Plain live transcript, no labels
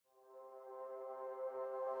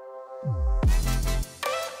Put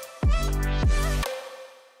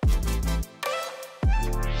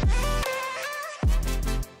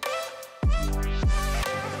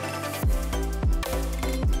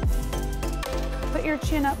your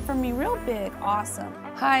chin up for me real big. Awesome.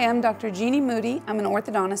 Hi, I'm Dr. Jeannie Moody. I'm an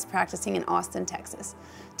orthodontist practicing in Austin, Texas.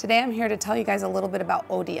 Today I'm here to tell you guys a little bit about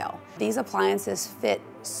ODL. These appliances fit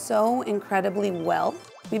so incredibly well.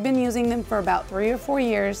 We've been using them for about 3 or 4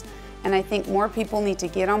 years, and I think more people need to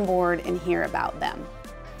get on board and hear about them.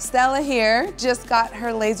 Stella here just got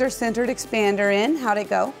her laser sintered expander in. How'd it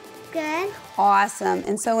go? Good. Awesome.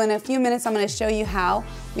 And so in a few minutes, I'm going to show you how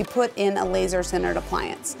we put in a laser centered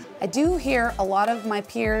appliance. I do hear a lot of my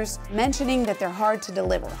peers mentioning that they're hard to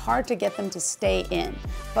deliver, hard to get them to stay in.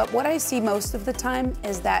 But what I see most of the time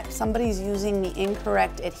is that somebody's using the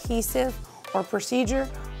incorrect adhesive or procedure,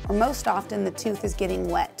 or most often the tooth is getting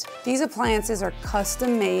wet. These appliances are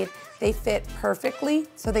custom made. They fit perfectly,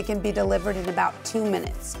 so they can be delivered in about 2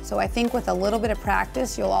 minutes. So I think with a little bit of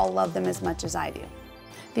practice, you'll all love them as much as I do.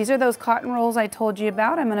 These are those cotton rolls I told you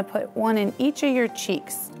about. I'm gonna put one in each of your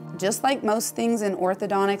cheeks. Just like most things in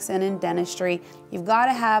orthodontics and in dentistry, you've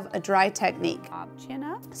gotta have a dry technique. Chin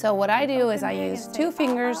up. So what I do is I use 2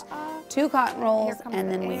 fingers, 2 cotton rolls, and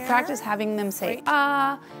then we practice having them say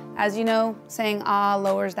ah. As you know, saying ah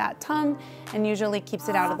lowers that tongue and usually keeps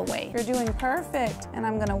it out of the way. You're doing perfect. And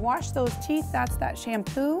I'm gonna wash those teeth. That's that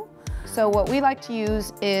shampoo. So what we like to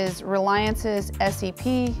use is Reliance's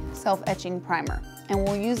SEP self-etching primer. And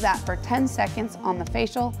we'll use that for 10 seconds on the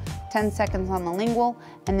facial, 10 seconds on the lingual,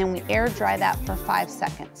 and then we air dry that for 5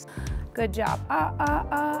 seconds. Good job.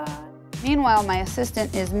 Meanwhile, my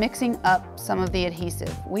assistant is mixing up some of the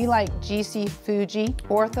adhesive. We like GC Fuji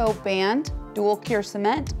Ortho Band Dual Cure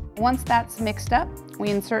Cement. Once that's mixed up, we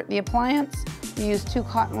insert the appliance. We use 2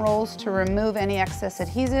 cotton rolls to remove any excess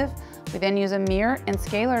adhesive. We then use a mirror and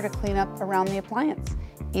scaler to clean up around the appliance.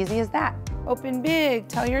 Easy as that. Open big,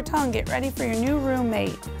 tell your tongue, get ready for your new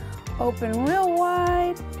roommate. Open real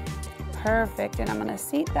wide. Perfect, and I'm gonna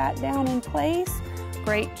seat that down in place.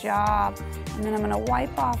 Great job. And then I'm gonna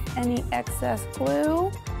wipe off any excess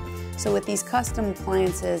glue. So with these custom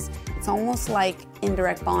appliances, it's almost like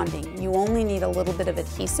indirect bonding. You only need a little bit of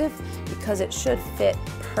adhesive because it should fit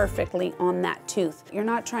perfectly on that tooth. You're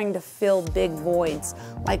not trying to fill big voids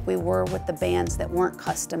like we were with the bands that weren't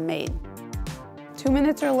custom made. 2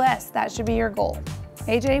 minutes or less, that should be your goal.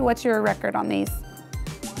 AJ, what's your record on these?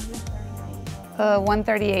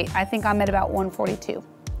 138. I think I'm at about 142.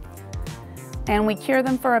 And we cure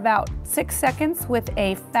them for about 6 seconds with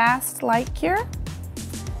a fast light cure.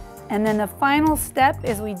 And then the final step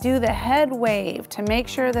is we do the head wave to make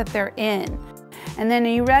sure that they're in. And then are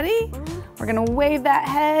you ready? We're gonna wave that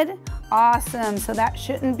head. Awesome, so that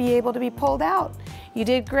shouldn't be able to be pulled out. You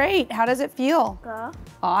did great. How does it feel? Good.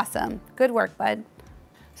 Awesome. Good work, bud.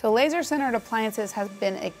 So laser-centered appliances has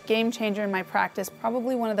been a game changer in my practice,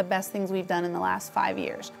 probably one of the best things we've done in the last 5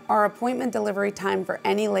 years. Our appointment delivery time for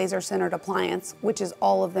any laser-centered appliance, which is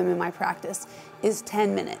all of them in my practice, is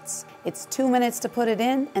 10 minutes. It's 2 minutes to put it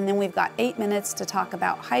in, and then we've got 8 minutes to talk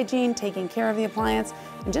about hygiene, taking care of the appliance,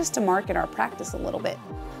 and just to market our practice a little bit.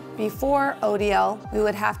 Before ODL, we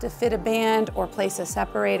would have to fit a band or place a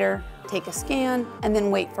separator, take a scan, and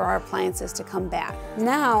then wait for our appliances to come back.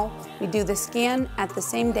 Now, we do the scan at the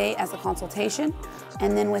same day as the consultation,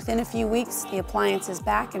 and then within a few weeks, the appliance is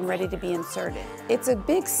back and ready to be inserted. It's a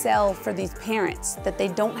big sell for these parents that they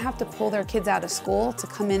don't have to pull their kids out of school to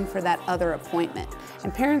come in for that other appointment.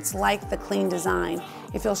 And parents like the clean design.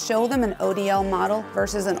 If you'll show them an ODL model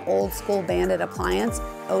versus an old school banded appliance,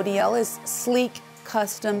 ODL is sleek,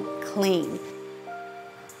 custom, clean.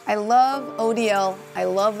 I love ODL, I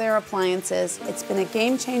love their appliances. It's been a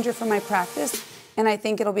game changer for my practice, and I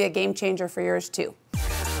think it'll be a game changer for yours too.